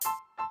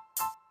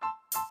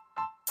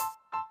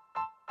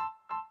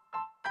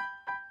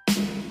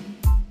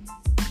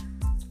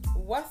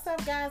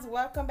guys,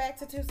 welcome back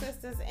to Two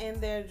Sisters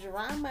and Their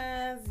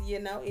Dramas. You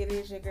know, it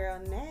is your girl,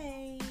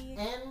 Nay.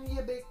 And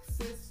your big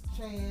sis,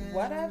 Chan.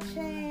 What up,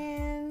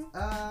 Chan?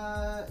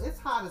 It's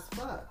hot as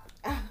fuck.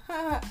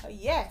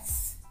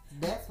 Yes.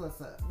 That's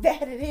what's up.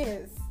 That it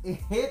is.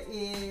 It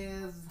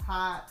is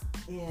hot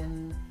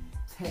in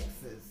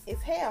Texas.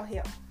 It's hell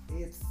here.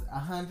 It's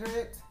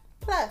 100.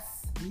 Plus.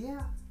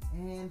 Yeah.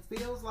 And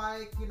feels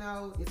like,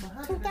 it's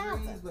 100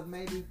 2000. degrees, but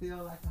maybe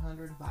feel like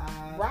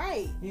 105.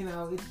 Right.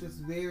 It's just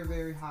very,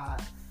 very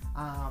hot.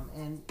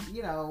 And,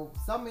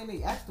 so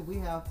many, actually, we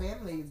have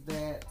families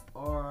that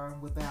are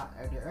without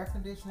their air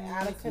conditioning.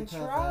 Out of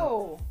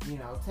control.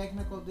 Because of,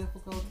 technical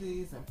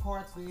difficulties and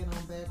parts being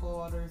on back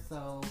order.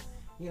 So,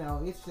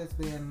 it's just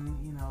been,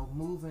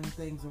 moving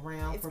things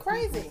around It's for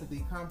crazy. people to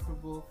be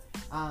comfortable.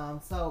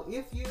 So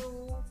if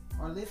you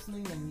are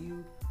listening and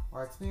you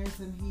are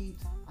experiencing heat,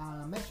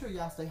 make sure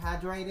y'all stay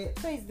hydrated.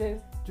 Please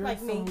do. Drink like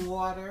some me.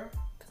 water.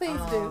 Please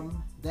do.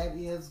 That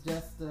is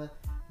just the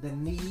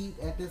need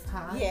at this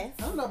time. Yes.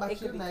 I don't know about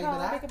It you, could be Nate, cold,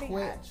 but I it could be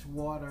quench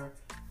water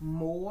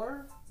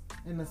more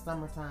in the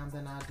summertime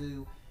than I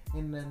do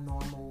in the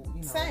normal,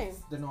 Same.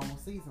 the normal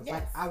seasons. Yes.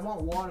 Like, I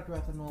want water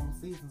throughout the normal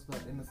seasons, but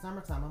in the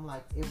summertime, I'm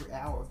like, every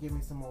hour, give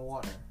me some more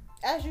water.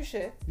 As you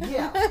should.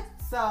 Yeah.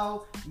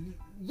 So,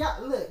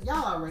 y'all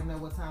already know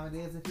what time it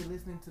is. If you're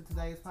listening to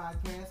today's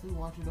podcast, we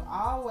want you to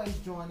always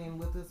join in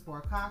with us for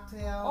a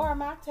cocktail. Or a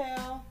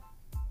mocktail.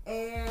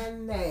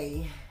 And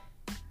nay.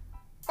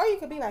 Or you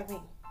could be like me.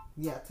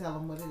 Yeah, tell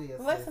them what it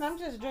is. Listen, I'm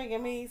just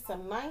drinking me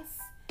some nice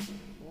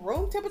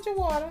room temperature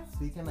water.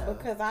 Speaking of.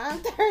 Because I'm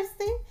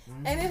thirsty.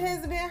 And it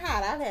has been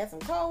hot. I've had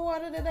some cold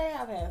water today.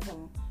 I've had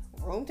some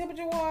room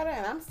temperature water.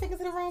 And I'm sticking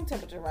to the room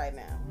temperature right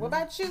now. What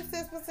about you,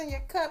 sis? What's in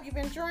your cup? You've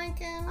been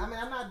drinking? I mean,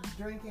 I'm not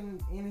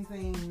drinking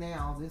anything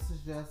now. This is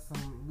just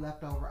some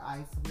leftover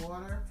ice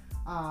water.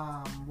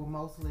 Well,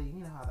 mostly,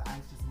 how the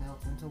ice just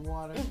melts into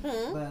water.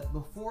 Mm-hmm. But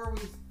before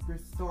we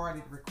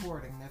started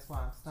recording, that's why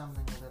I'm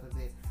stumbling a little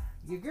bit.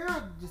 Your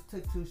girl just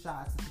took 2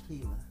 shots of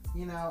tequila.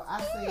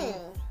 I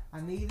said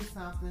I needed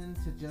something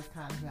to just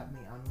kind of help me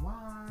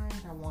unwind.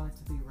 I wanted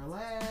to be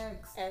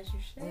relaxed. As you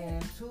should.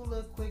 And 2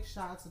 little quick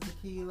shots of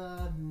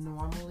tequila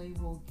normally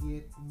will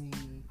get me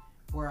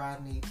where I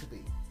need to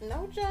be.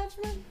 No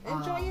judgment.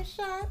 Enjoy your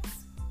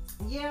shots.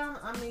 Yeah,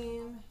 I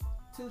mean,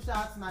 2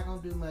 shots not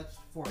going to do much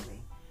for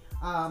me.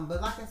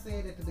 But like I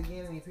said at the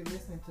beginning, if you're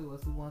listening to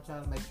us, we want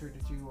y'all to make sure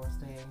that you are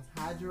staying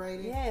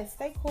hydrated. Yeah,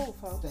 stay cool,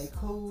 folks. Stay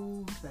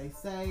cool, stay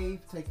safe,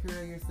 take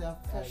care of yourself,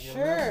 your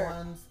sure. loved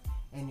ones,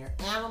 and your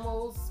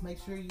animals. Make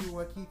sure you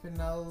are keeping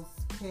those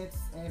pets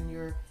and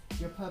your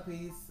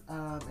puppies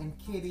and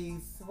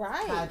kitties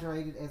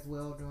hydrated as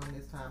well during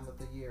this time of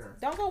the year.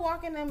 Don't go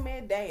walking them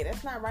midday.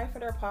 That's not right for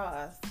their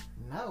paws.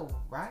 No,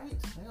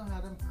 right? They don't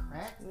have them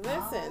cracked.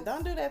 Listen,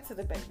 don't do that to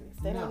the babies.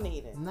 They don't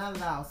need it. Not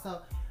at all.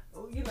 So,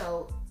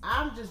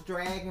 I'm just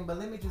dragging, but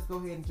let me just go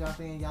ahead and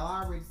jump in.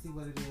 Y'all already see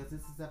what it is.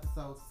 This is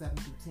episode 7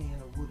 through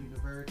 10 of Woody the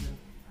Virgin.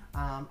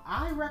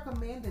 I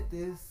recommended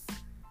this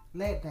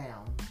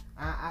letdown.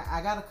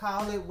 I gotta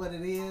call it what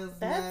it is.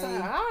 That's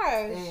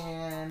harsh.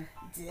 And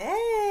dang,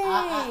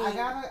 I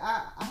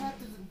have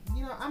to.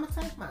 I'm gonna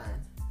take mine.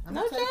 I'm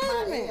gonna take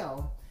my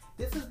L.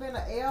 This has been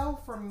an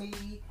L for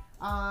me,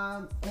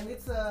 and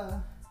it's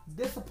a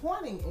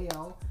disappointing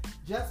L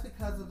just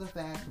because of the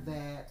fact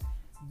that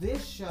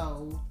this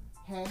show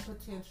had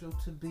potential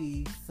to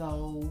be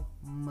so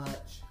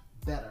much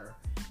better.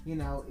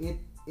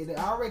 It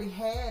already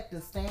had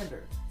the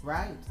standard,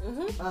 right,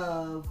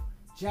 of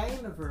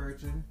Jane the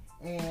Virgin.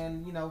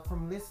 And,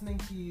 from listening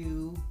to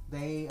you,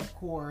 they, of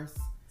course,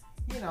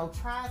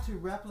 try to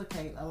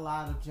replicate a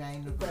lot of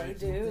Jane the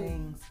Virgin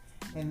things.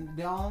 And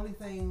the only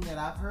thing that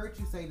I've heard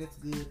you say that's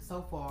good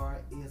so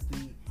far is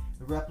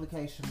the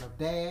replication of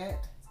Dad,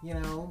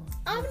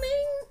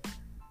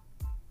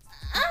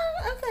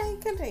 Okay,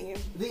 continue.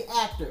 The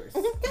actors.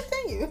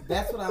 Continue.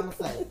 That's what I'm going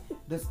to say.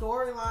 The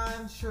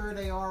storyline, sure,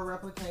 they are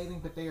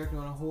replicating, but they are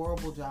doing a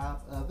horrible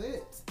job of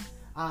it.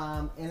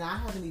 And I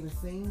haven't even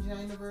seen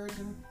Jane the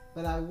Virgin,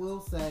 but I will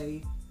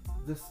say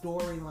the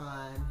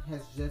storyline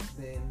has just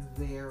been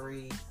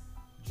very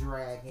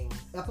dragging.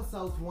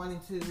 Episodes 1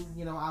 and 2,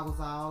 I was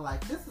all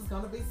like, this is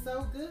going to be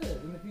so good.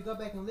 And if you go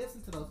back and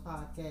listen to those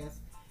podcasts,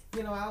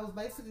 I was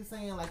basically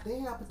saying, like, they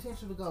have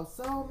potential to go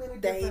so many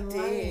different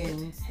lanes.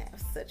 They did have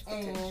such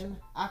potential. And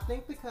I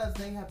think because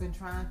they have been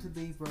trying to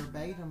be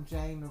verbatim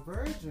Jane the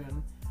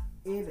Virgin,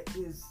 it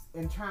is,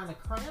 and trying to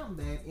cram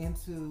that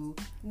into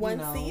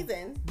one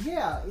season.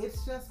 Yeah,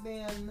 it's just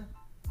been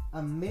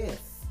a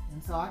miss.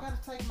 And so I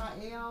got to take my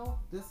L.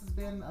 This has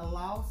been a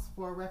loss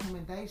for a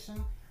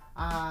recommendation.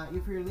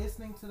 If you're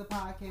listening to the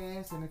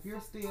podcast and if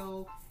you're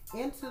still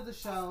into the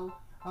show,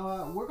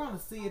 we're going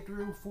to see it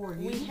through for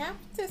you. We have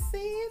to see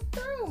it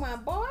through, my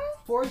boy.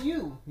 For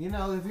you.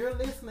 If you're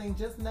listening,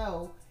 just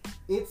know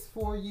it's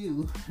for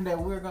you that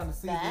we're going to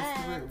see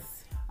this through.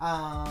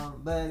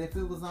 But if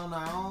it was on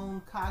our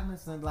own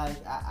cognizant,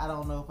 I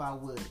don't know if I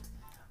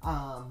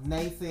would.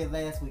 Nay said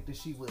last week that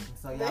she wouldn't.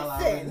 So y'all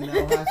already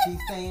know how she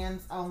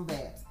stands on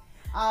that.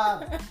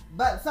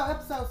 But so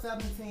episode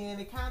 7 and 10,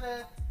 it kind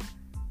of,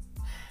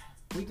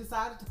 we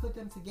decided to put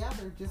them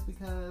together just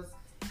because,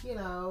 you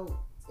know,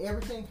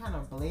 everything kind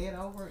of bled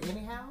over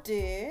anyhow.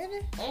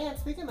 Did. And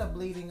speaking of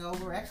bleeding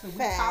over, actually we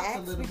talked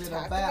a little bit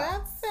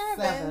about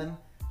 7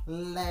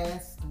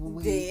 last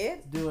week.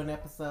 Did. Doing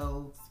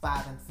episodes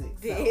 5 and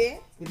 6. Did.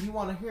 So if you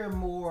want to hear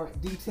more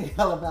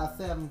detail about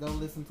 7, go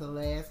listen to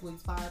last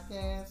week's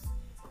podcast.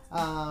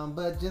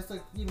 But just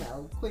a, you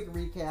know, quick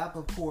recap,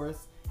 of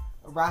course,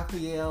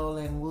 Raphael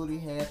and Woody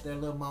had their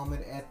little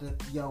moment at the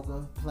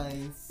yoga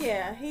place.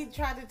 Yeah, he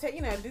tried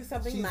to do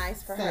something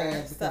nice for her.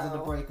 Because of the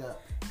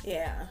breakup.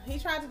 Yeah, he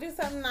tried to do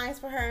something nice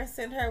for her and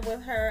sent her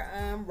with her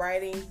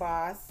writing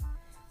boss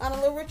on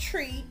a little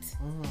retreat.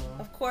 Mm-hmm.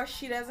 Of course,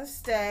 she doesn't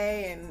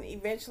stay, and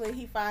eventually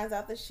he finds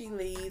out that she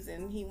leaves,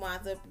 and he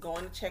winds up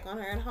going to check on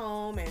her at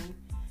home, and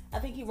I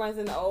think he runs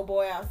into old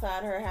boy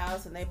outside her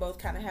house, and they both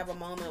kind of have a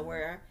moment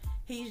where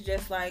he's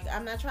just like,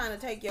 I'm not trying to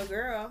take your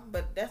girl,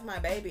 but that's my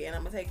baby, and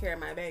I'm going to take care of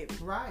my baby.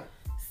 Right.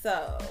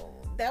 So,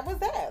 that was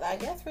that, I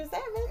guess, for 7.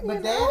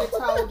 But Daddy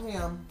told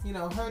him, you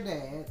know, her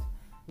dad,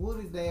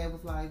 Woody's dad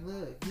was like,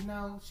 look, you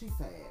know, she's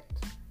sad.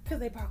 Because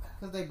they broke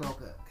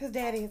up. Because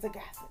Daddy is a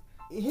gossip.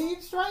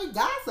 He's straight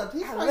gossip.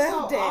 He's I straight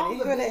love Daddy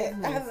for that.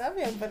 business. I love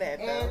him for that.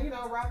 And you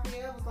know,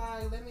 Raphael was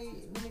like, "Let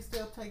me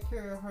still take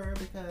care of her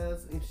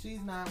because if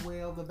she's not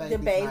well, the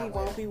baby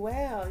won't be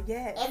well."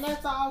 Yes, and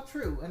that's all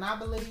true. And I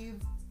believe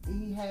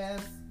he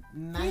has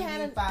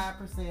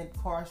 95%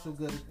 partial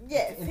good.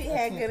 Yes, he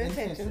had good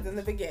intentions in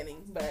the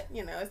beginning, but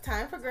you know, as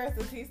time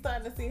progresses, he's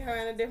starting to see her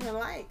in a different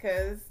light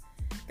because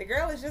the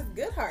girl is just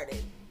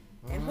good-hearted,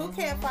 and who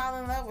can't fall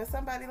in love with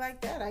somebody like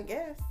that? I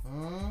guess.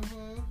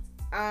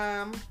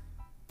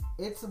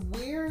 It's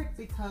weird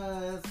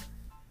because,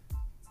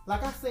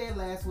 like I said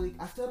last week,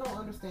 I still don't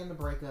understand the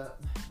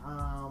breakup.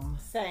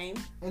 Same.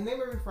 And let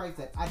me rephrase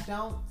that. I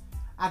don't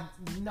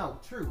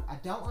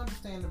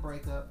understand the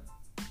breakup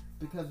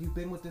because you've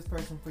been with this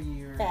person for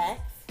years.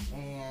 Facts.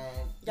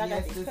 And y'all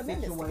yes, got these this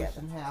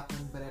situation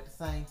happened, but at the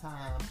same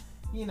time,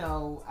 you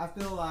know, I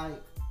feel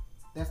like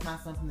that's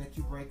not something that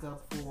you break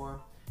up for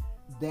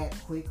that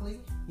quickly.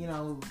 You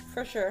know,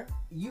 for sure.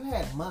 You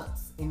had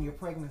months in your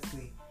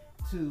pregnancy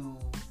to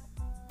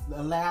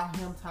allow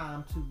him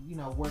time to, you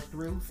know, work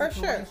through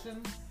situations. For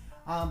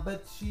sure.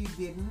 But she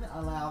didn't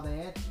allow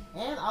that.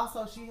 And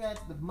also she had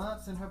the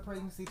months in her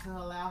pregnancy to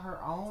allow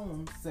her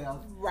own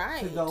self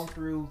to go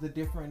through the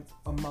different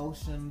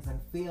emotions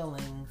and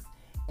feelings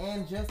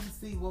and just to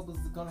see what was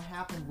going to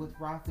happen with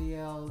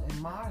Raphael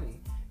and Marty.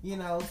 You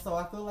know, so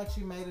I feel like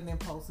she made an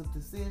impulsive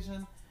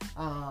decision.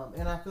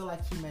 And I feel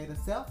like she made a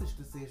selfish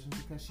decision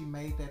because she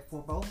made that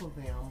for both of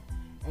them.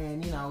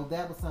 And, you know,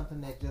 that was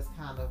something that just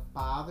kind of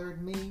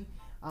bothered me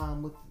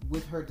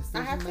with her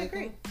decision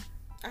making.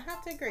 I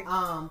have to agree.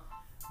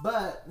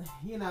 But,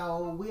 you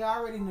know, we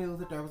already knew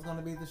that there was going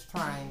to be this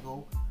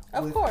triangle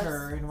with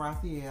her and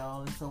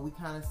Raphael. And so we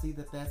kind of see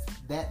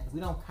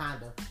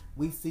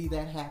we see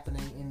that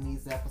happening in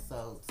these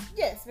episodes.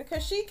 Yes,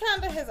 because she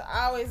kind of has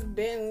always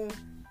been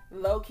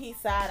low-key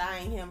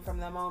side-eyeing him from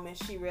the moment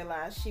she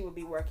realized she would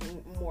be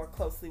working more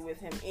closely with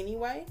him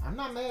anyway. I'm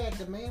not mad.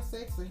 The man's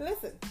sexy.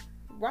 Listen,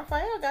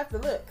 Raphael got the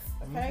looks,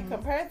 okay?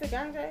 Compared to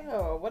Ganjay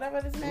or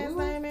whatever this man's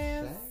name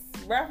is,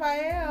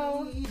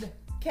 Raphael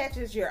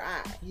catches your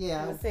eye. Yeah.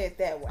 I'm going to say it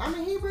that way. I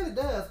mean, he really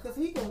does because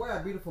he can wear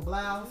a beautiful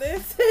blouse.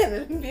 Listen,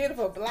 a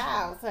beautiful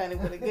blouse, honey,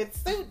 with a good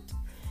suit.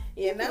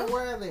 You know? He can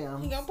wear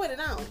them. He going to put it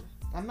on.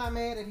 I'm not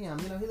mad at him.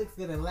 You know, he looks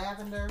good in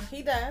lavender.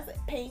 He does.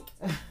 Pink.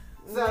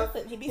 So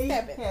listen, he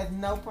has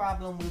no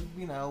problem with,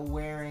 you know,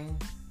 wearing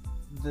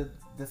the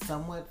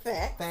somewhat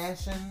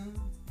fashion.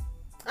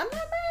 I'm not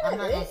mad at it. I'm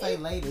not going to say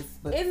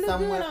latest, but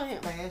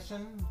somewhat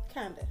fashion.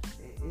 Kinda.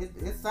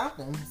 It's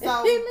something.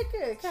 So he look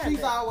good, kinda.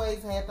 She's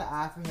always had the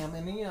eye for him.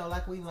 And then, you know,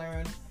 like we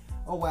learned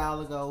a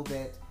while ago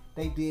that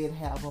they did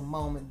have a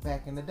moment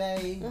back in the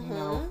day, you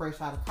know,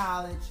 fresh out of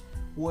college,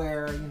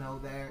 where, you know,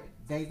 they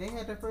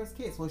had their first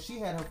kiss. Well, she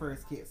had her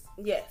first kiss.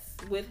 Yes,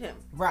 with him.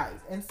 Right.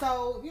 And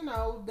so, you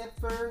know, that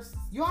first,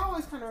 you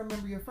always kind of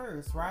remember your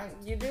first, right?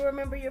 You do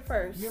remember your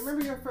first. You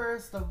remember your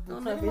first of the I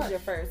don't know if it's your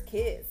first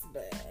kiss,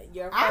 but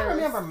your first. I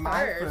remember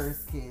my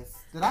first kiss.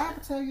 Did I ever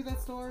tell you that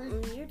story?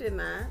 You did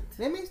not.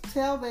 Let me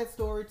tell that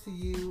story to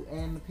you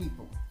and the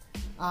people.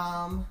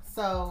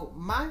 So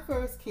my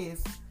first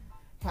kiss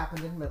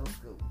happened in middle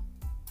school.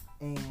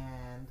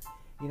 And,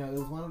 you know, it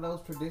was one of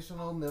those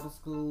traditional middle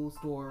school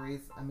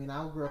stories. I mean,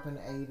 I grew up in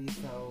the 80s,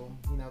 so,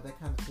 you know, that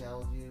kind of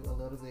tells you a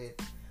little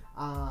bit.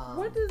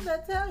 What does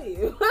that tell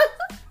you?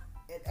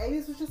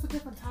 80s was just a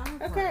different time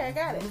frame. Okay, I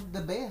got it. It was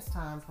the best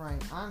time frame,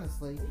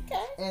 honestly.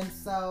 Okay. And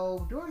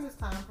so, during this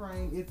time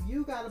frame, if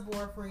you got a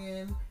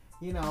boyfriend,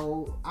 you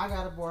know, I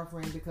got a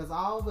boyfriend because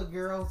all the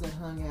girls that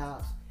hung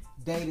out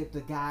dated the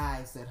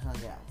guys that hung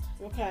out.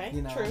 Okay,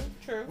 you know?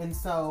 True. And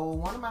so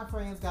one of my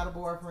friends got a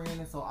boyfriend,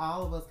 and so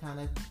all of us kind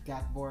of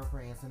got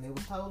boyfriends, and it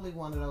was totally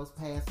one of those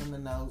passing the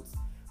notes.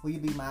 Will you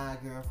be my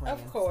girlfriend?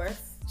 Of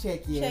course.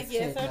 Check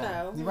yes or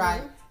no.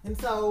 Right. And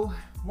so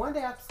one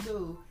day after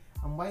school,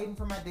 I'm waiting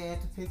for my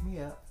dad to pick me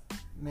up.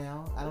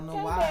 now. I don't know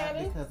why,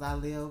 Daddy. Because I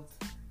lived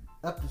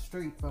up the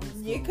street from the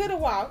school. You could have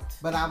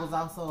walked. But I was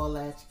also a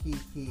latchkey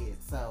kid,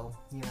 so,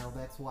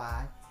 that's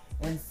why.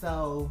 And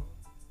so,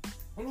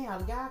 anyhow,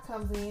 the guy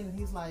comes in and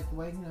he's like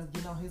waiting to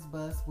get on his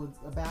bus, was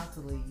about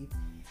to leave.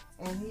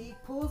 And he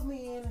pulls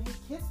me in and he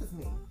kisses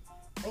me.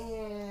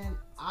 And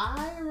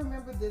I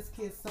remember this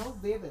kiss so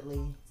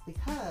vividly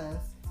because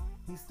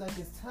he stuck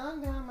his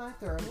tongue down my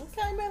throat.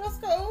 Okay, middle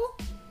school.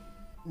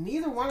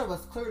 Neither one of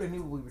us clearly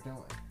knew what we were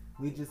doing.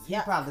 He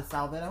probably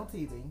saw that on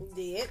TV.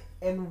 Did.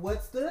 And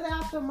what stood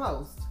out the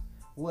most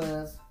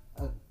was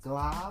a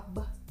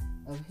glob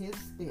of his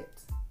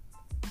spit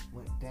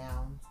went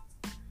down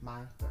my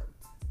throat.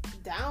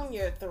 Down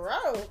your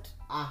throat?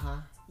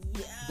 Uh-huh.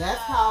 Yeah. That's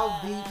how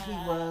deep he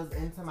was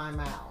into my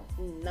mouth.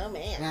 No,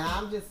 man. And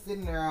I'm just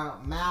sitting there,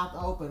 mouth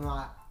open,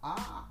 like,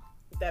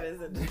 That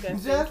is a disgusting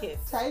just kiss.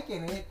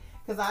 Taking it,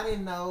 because I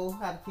didn't know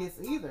how to kiss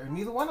either.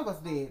 Neither one of us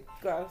did.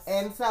 Gross.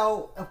 And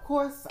so, of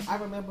course, I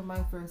remember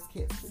my first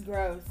kiss.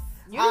 Gross.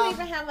 You didn't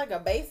even have like a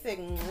basic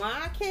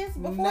mwah kiss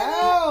before?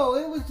 No,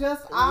 it was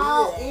just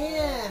all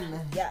in.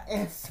 Yeah.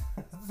 And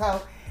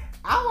so,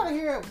 I want to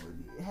hear,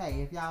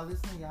 hey, if y'all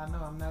listening, y'all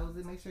know I'm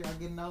nosy. Make sure y'all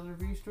get Nosy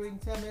Review Street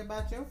and tell me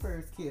about your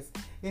first kiss.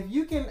 If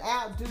you can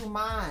outdo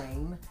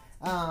mine,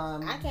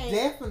 I can't.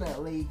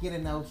 Definitely get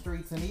in those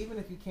streets. And even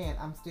if you can't,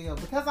 I'm still,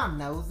 because I'm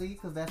nosy,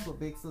 because that's what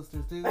big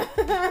sisters do,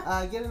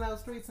 get in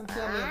those streets and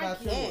tell me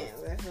about yours.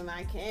 Listen,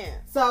 I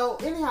can't. So,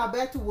 anyhow,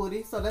 back to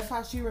Woody. So, that's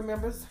how she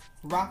remembers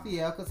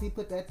Raphael, because he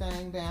put that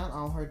thing down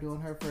on her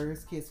doing her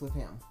first kiss with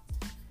him.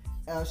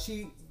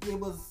 It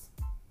was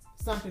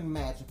something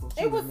magical.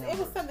 It was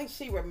something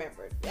she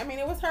remembered. I mean,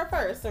 it was her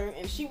first,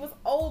 and she was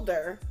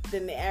older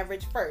than the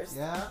average first.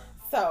 Yeah.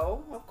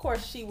 So, of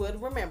course, she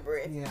would remember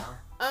it. Yeah.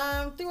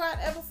 Throughout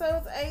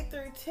episodes 8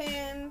 through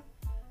 10,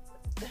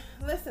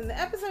 listen, the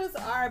episodes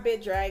are a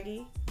bit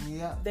draggy.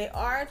 Yeah. They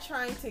are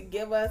trying to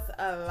give us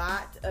a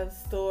lot of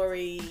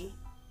story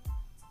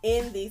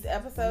in these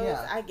episodes,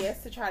 I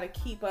guess, to try to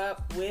keep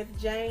up with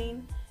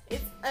Jane.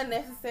 It's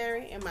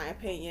unnecessary, in my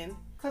opinion.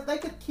 Because they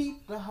could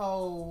keep the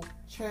whole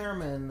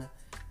Chairman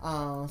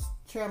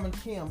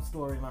Kim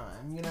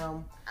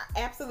storyline,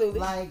 Absolutely.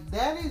 Like,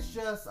 that is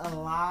just a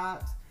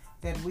lot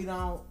that we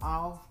don't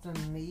often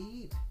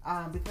need,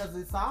 because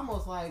it's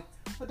almost like,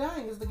 well,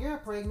 dang, is the girl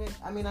pregnant?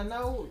 I mean, I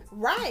know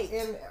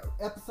in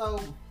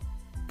episode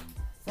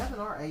 7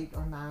 or 8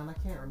 or 9,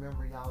 I can't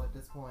remember, y'all, at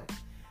this point.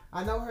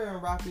 I know her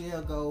and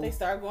Raphael go. They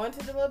start going to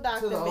the little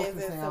doctor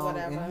visits or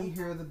whatever. And he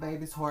hears the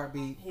baby's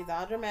heartbeat. He's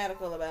all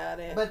dramatical about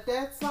it. But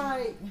that's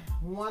like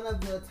one of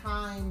the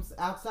times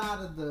outside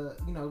of the,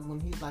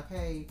 when he's like,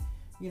 hey,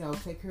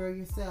 take care of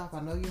yourself. I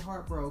know you're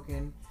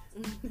heartbroken,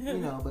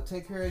 but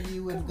take care of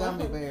you and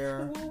Gummy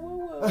Bear.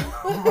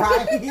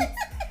 Right?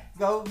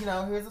 Go,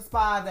 here's a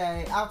spa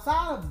day.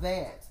 Outside of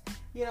that,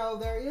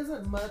 there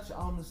isn't much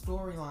on the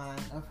storyline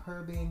of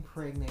her being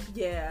pregnant.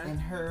 Yeah. And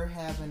her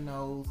having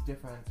those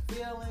different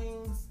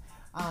feelings.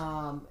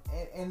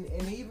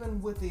 And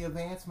even with the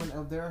advancement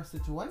of their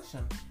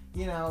situation,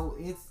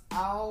 it's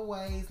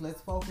always,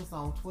 let's focus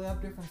on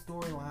 12 different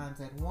storylines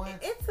at once.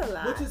 It's a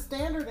lot. Which is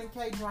standard in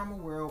K-drama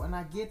world, and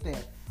I get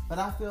that. But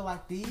I feel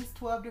like these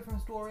 12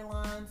 different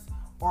storylines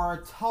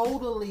are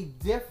totally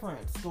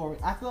different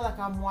stories. I feel like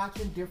I'm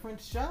watching different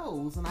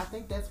shows, and I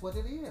think that's what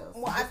it is.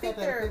 Well, I think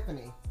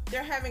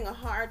they're having a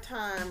hard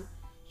time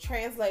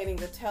translating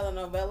the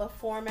telenovela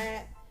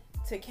format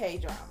to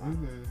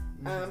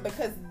K-drama.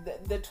 Because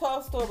the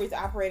 12 stories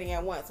operating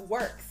at once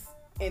works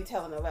in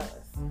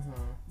telenovelas.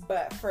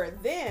 But for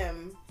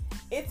them,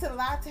 it's a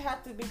lot to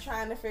have to be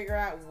trying to figure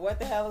out what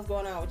the hell is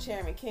going on with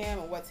Chairman Kim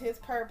and what's his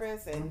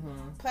purpose and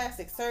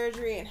plastic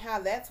surgery and how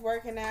that's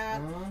working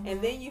out.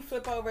 And then you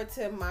flip over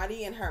to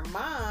Marty and her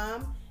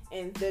mom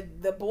and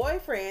the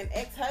boyfriend,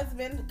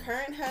 ex-husband,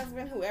 current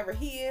husband, whoever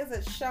he is,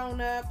 has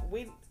shown up.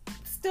 We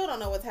still don't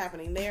know what's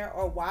happening there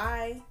or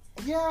why.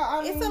 Yeah,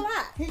 I mean, it's a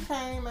lot. He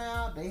came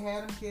out, they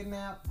had him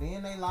kidnapped,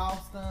 then they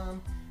lost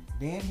him.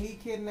 Then he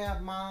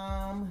kidnapped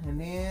mom,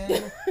 and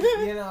then,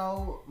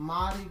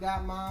 Marty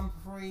got mom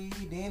free.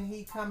 Then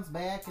he comes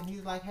back, and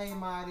he's like, hey,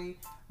 Marty,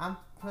 I'm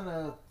going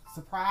to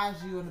surprise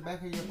you in the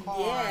back of your car.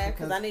 Yeah,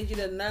 because I need you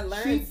to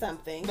learn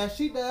something. Now,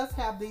 she does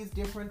have these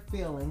different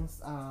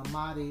feelings,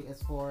 Marty,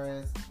 as far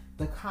as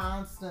the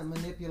constant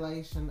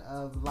manipulation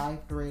of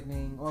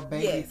life-threatening or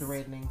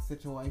baby-threatening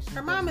situations.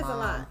 Her mom is a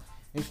lie.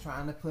 Is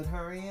trying to put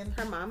her in.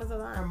 Her mom is a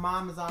lie. Her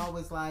mom is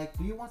always like,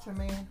 do you want your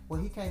man?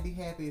 Well, he can't be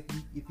happy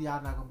if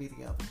y'all not gonna be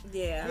together.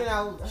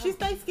 Yeah. She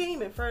stays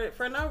scheming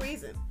for no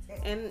reason.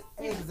 And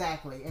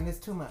exactly. And it's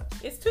too much.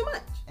 It's too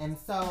much. And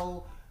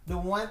so the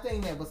one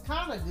thing that was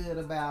kind of good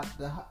about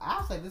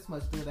I'll say this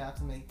much stood out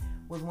to me,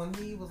 was when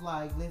he was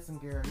like, listen,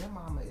 girl, your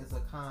mama is a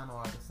con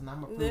artist, and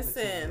I'm going to prove it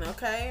to you.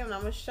 Okay? And I'm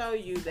going to show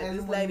you that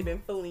this lady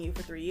been fooling you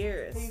for 3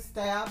 years. He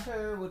stabbed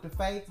her with the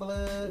fake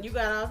blood. You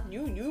got off.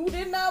 You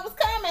didn't know it was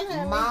coming,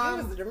 honey. Mom,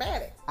 you was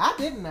dramatic. I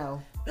didn't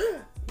know.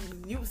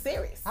 You were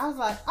serious. I was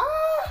like,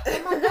 oh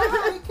my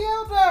God, he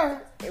killed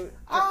her.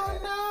 Oh,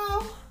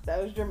 no.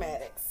 Those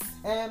dramatics.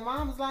 And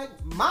Mom was like,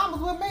 Mom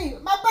was with me.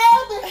 My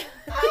baby.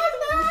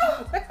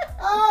 Oh, no.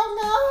 Oh,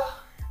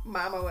 no.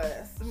 Mama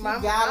was.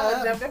 Mama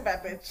jumped up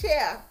at the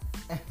chair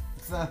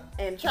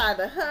and tried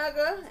to hug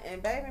her.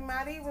 And baby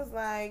Marty was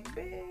like,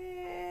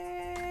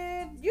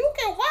 bitch, you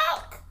can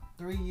walk.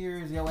 3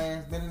 years your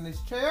ass been in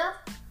this chair.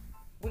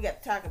 We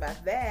got to talk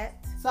about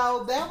that.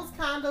 So that was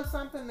kind of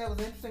something that was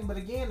interesting. But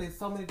again, there's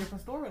so many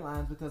different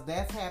storylines because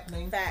that's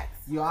happening.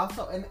 Facts. You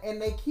also,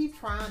 and they keep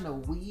trying to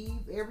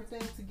weave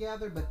everything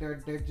together, but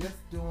they're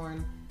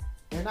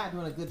not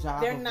doing a good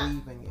job of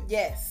weaving it.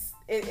 Yes.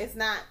 It's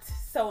not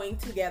sewing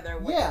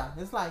together. Yeah.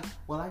 It's like,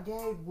 well, I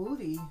gave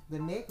Woody the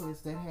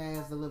necklace that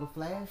has the little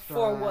flash drive.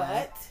 For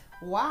what?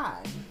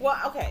 Why? Well,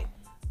 okay.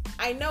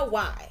 I know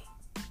why.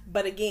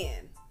 But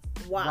again,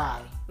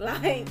 why?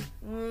 Like,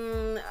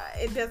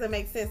 it doesn't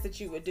make sense that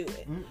you would do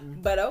it.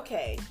 But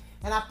okay.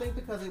 And I think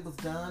because it was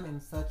done in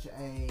such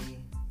a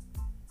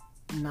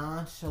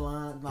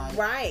nonchalant, like,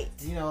 right.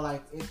 You know,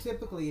 like,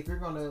 typically if you're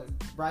going to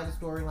write a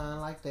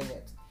storyline like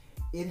that,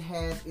 it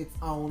has its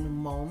own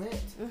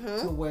moment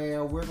to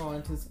where we're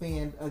going to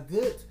spend a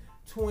good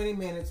 20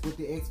 minutes with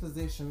the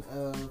exposition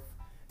of,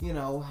 you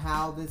know,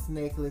 how this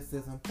necklace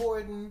is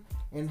important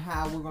and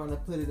how we're going to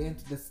put it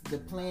into the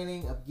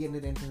planning of getting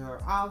it into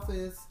her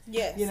office.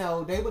 Yes. You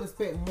know, they would have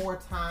spent more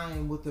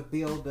time with the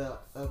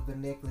build-up of the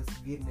necklace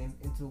getting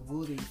into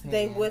Woody's hands.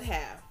 They would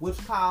have. Which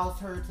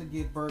caused her to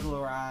get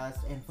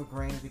burglarized and for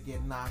Granny to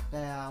get knocked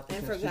out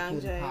because she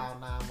couldn't call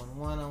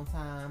 911 on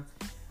time.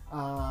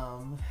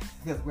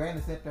 Because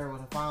Granny sat there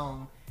with a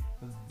phone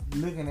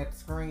looking at the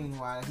screen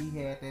while he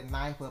had that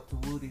knife up to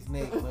Woody's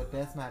neck, but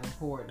that's not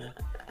important,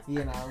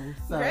 you know.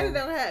 So Granny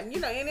don't have, you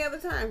know, any other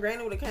time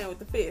Granny would have came with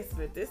the fist,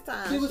 but this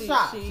time she was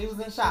shocked. She was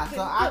in shock.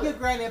 So I give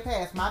Granny a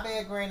pass. My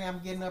bad, Granny. I'm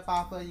getting up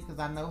off of you because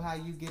I know how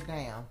you get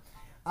down.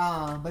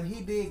 But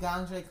he did.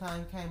 Ganjay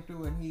Khan came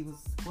through and he was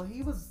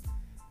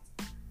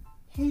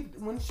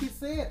when she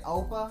said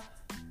Opa,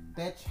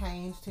 that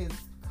changed his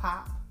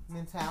cop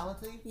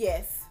mentality.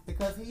 Yes.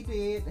 Because he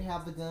did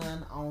have the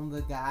gun on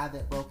the guy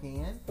that broke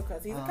in.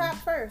 Because he's a cop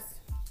first.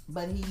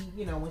 But he,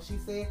 you know, when she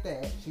said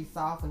that, she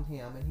softened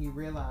him and he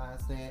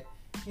realized that,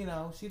 you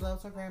know, she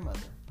loves her grandmother.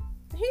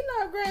 He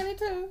loved Granny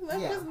too.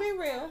 Let's just be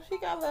real. She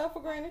got love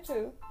for Granny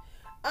too.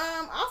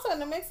 Also in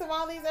the mix of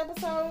all these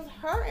episodes,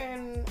 her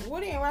and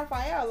Woody and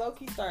Raphael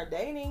low-key start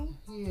dating.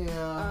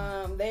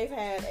 Yeah. They've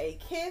had a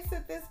kiss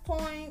at this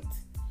point.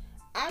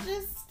 I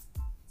just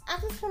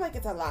feel like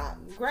it's a lot.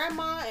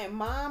 Grandma and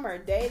mom are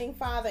dating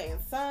father and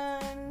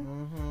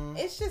son.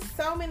 It's just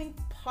so many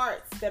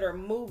parts that are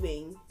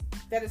moving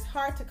that it's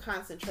hard to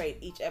concentrate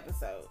each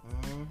episode.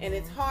 And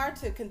it's hard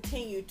to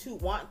continue to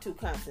want to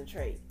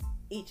concentrate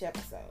each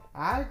episode.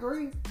 I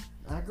agree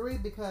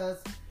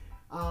because,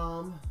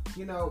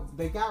 you know,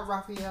 they got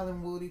Raphael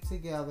and Woody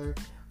together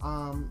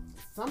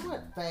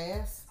somewhat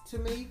fast to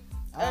me.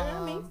 I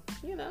mean,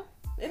 you know,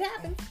 it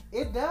happens.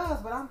 It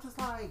does, but I'm just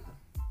like,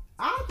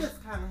 I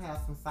just kind of have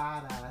some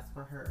side eyes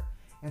for her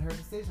and her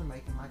decision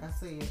making, like I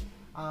said,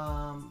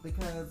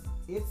 because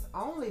it's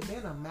only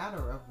been a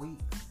matter of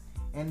weeks,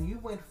 and you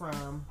went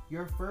from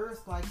your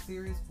first like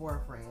serious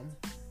boyfriend,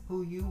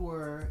 who you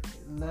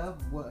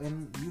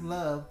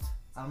loved.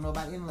 I don't know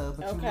about in love,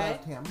 but you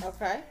loved him.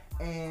 Okay.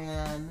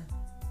 And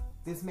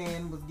this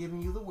man was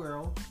giving you the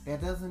world.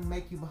 That doesn't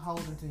make you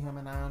beholden to him,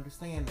 and I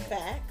understand that.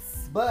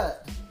 Facts.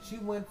 But she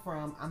went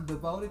from I'm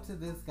devoted to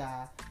this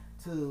guy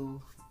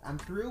to I'm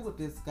through with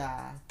this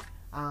guy,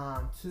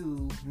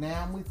 to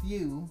now I'm with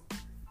you.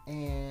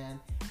 And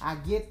I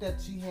get that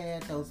she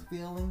had those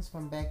feelings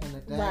from back in the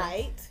day.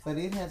 Right. But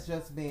it has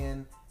just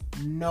been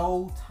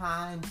no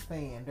time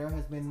span. There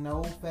has been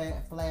no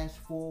flash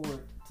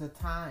forward to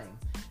time.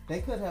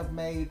 They could have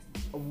made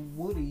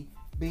Woody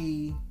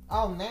be,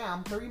 now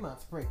I'm 3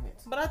 months pregnant.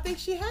 But I think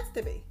she has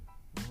to be.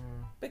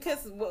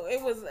 Because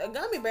it was a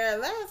gummy bear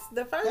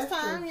the first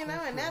time, you know,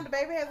 and now the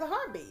baby has a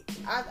heartbeat.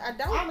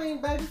 I mean,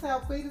 babies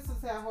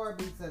fetuses have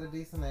heartbeats at a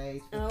decent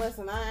age.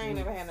 Listen, I ain't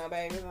never had no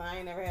babies, and I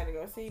ain't never had to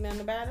go see nothing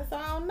about it, so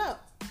I don't know.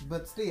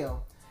 But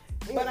still.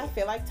 But I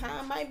feel like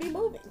time might be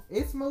moving.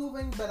 It's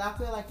moving, but I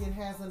feel like it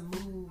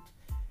hasn't moved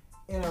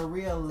in a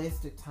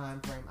realistic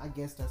time frame. I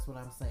guess that's what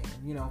I'm saying.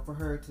 You know, for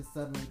her to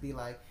suddenly be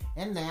like,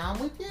 and now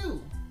I'm with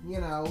you, you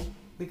know.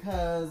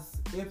 Because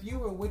if you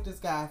were with this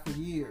guy for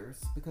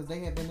years, because they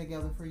had been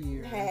together for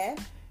years,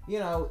 you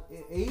know,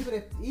 even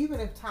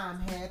if time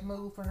had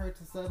moved for her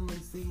to suddenly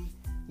see,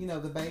 you know,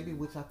 the baby,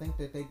 which I think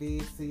that they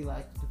did see,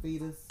 like the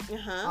fetus,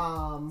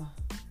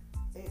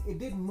 it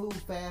didn't move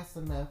fast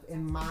enough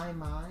in my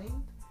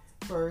mind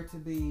for her to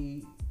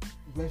be,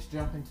 let's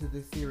jump into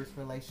this serious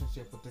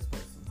relationship with this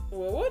person.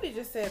 Well, Woody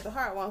just said the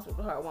heart wants what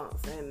the heart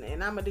wants,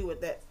 and I'm gonna do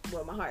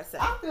what my heart says.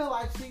 I feel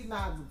like she's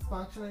not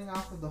functioning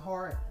off of the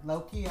heart.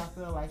 Low key, I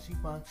feel like she's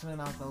functioning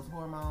off those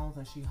hormones,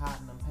 and she hot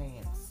in them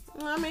pants.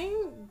 I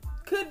mean,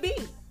 could be.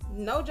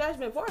 No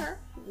judgment for her.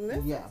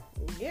 Listen, yeah.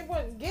 Get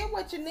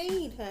what you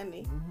need,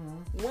 honey.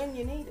 When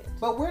you need it.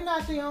 But we're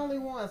not the only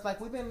ones. Like,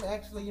 we've been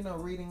actually, you know,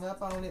 reading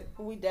up on it.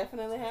 We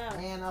definitely have.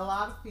 And a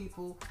lot of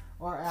people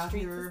are out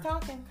Streets here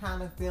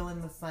kind of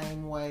feeling the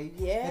same way.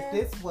 Yeah. That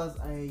this was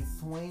a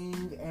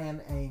swing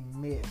and a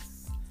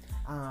miss.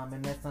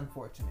 And that's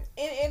unfortunate.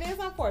 It is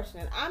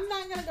unfortunate. I'm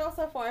not going to go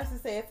so far as to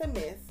say it's a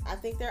miss. I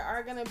think there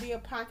are going to be a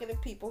pocket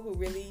of people who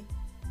really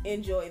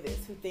enjoy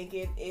this, who think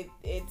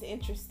it's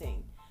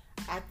interesting.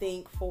 I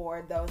think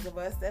for those of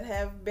us that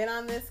have been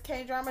on this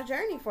K-drama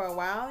journey for a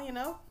while, you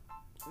know,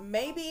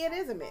 maybe it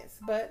is a miss.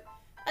 But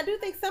I do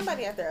think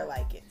somebody out there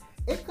like it.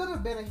 It could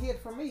have been a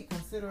hit for me,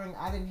 considering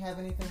I didn't have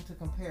anything to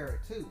compare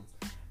it to.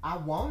 I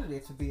wanted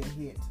it to be a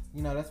hit.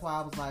 You know, that's why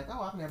I was like,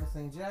 oh, I've never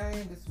seen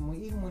Jane.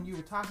 Even when you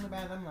were talking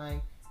about it, I'm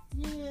like,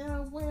 yeah,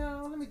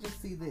 well, let me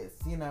just see this,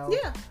 you know.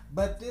 Yeah.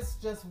 But this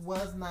just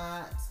was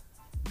not.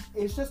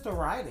 It's just the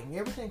writing.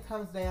 Everything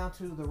comes down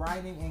to the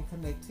writing and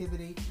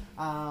connectivity.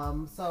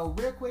 So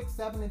real quick,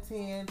 7 and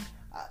 10.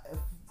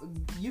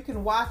 You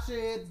can watch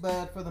it,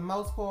 but for the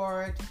most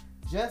part,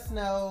 just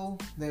know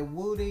that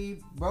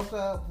Woody broke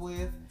up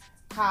with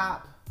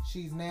Cop.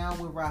 She's now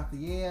with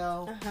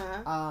Raphael.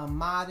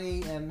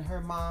 Madi and her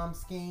mom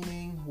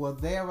scheming. Well,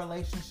 their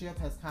relationship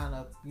has kind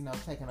of, you know,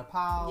 taken a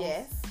pause.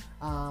 Yes.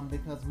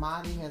 Because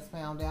Madi has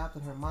found out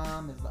that her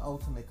mom is the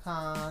ultimate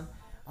con.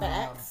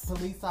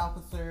 Police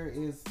officer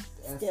is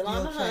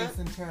still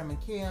chasing Chairman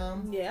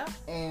Kim. Yeah.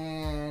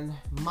 And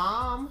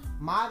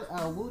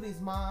Woody's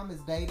mom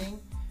is dating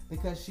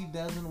because she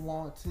doesn't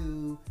want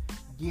to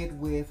get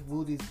with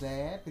Woody's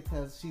dad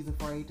because she's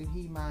afraid that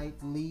he might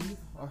leave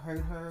or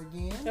hurt her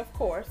again. Of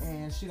course.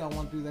 And she don't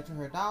want to do that to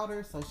her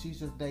daughter, so she's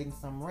just dating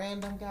some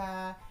random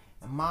guy.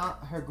 And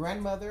her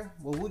grandmother,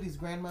 Woody's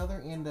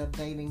grandmother, ended up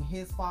dating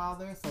his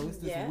father, so it's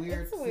this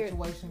weird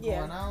situation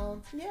going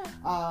on.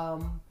 Yeah.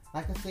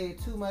 Like I said,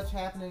 too much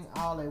happening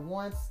all at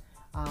once.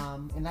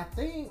 And I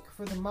think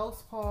for the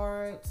most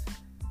part,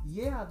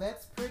 yeah,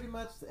 that's pretty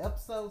much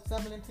episode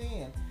 7 and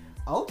 10.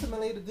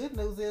 Ultimately, the good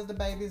news is the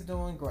baby's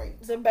doing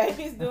great. The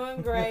baby's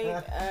doing great.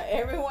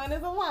 Everyone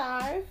is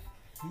alive.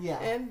 Yeah.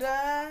 And,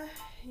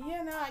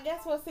 you know, I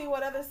guess we'll see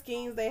what other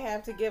schemes they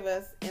have to give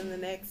us in the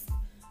next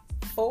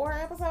 4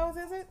 episodes,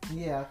 is it?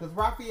 Yeah, because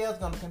Raphael's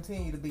going to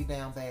continue to be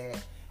down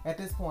bad. At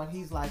this point,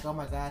 he's like, oh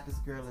my God, this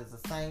girl is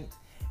a saint.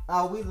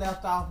 We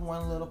left off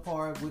one little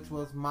part, which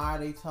was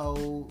Marty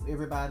told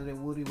everybody that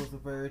Woody was a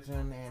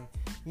virgin, and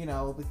you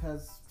know,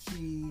 because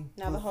the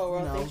whole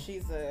world thinks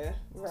she's a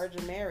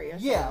Virgin Mary or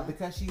something. Yeah,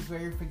 because she's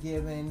very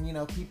forgiving. You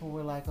know, people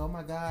were like, "Oh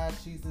my God,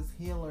 she's this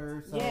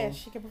healer." So, yeah,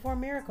 she can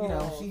perform miracles. You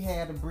know, she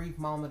had a brief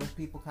moment of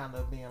people kind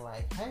of being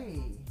like,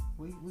 "Hey,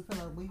 we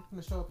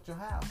finna show up at your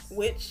house,"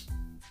 which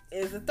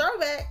is a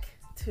throwback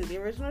to the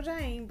original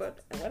Jane,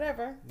 but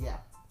whatever. Yeah,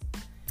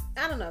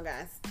 I don't know,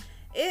 guys.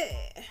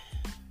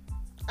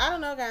 I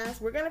don't know,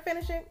 guys. We're gonna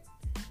finish it,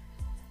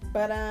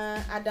 but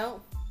I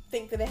don't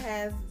think that it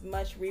has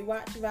much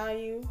rewatch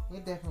value.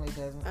 It definitely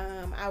doesn't.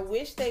 I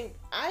wish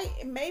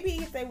maybe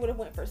if they would have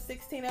went for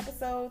 16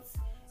 episodes,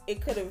 they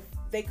could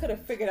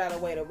have figured out a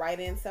way to write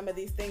in some of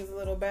these things a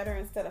little better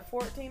instead of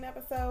 14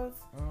 episodes,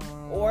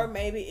 or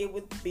maybe it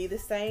would be the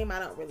same. I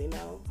don't really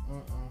know.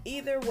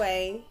 Either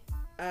way,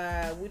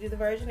 Woody the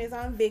Virgin is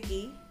on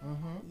Viki.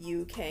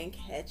 You can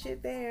catch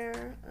it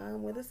there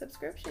with a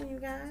subscription, you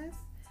guys.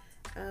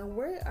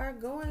 We are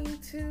going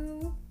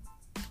to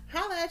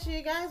holla at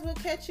you guys. We'll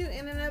catch you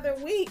in another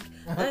week.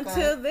 Okay.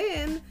 Until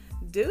then,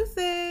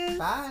 deuces.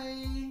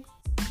 Bye.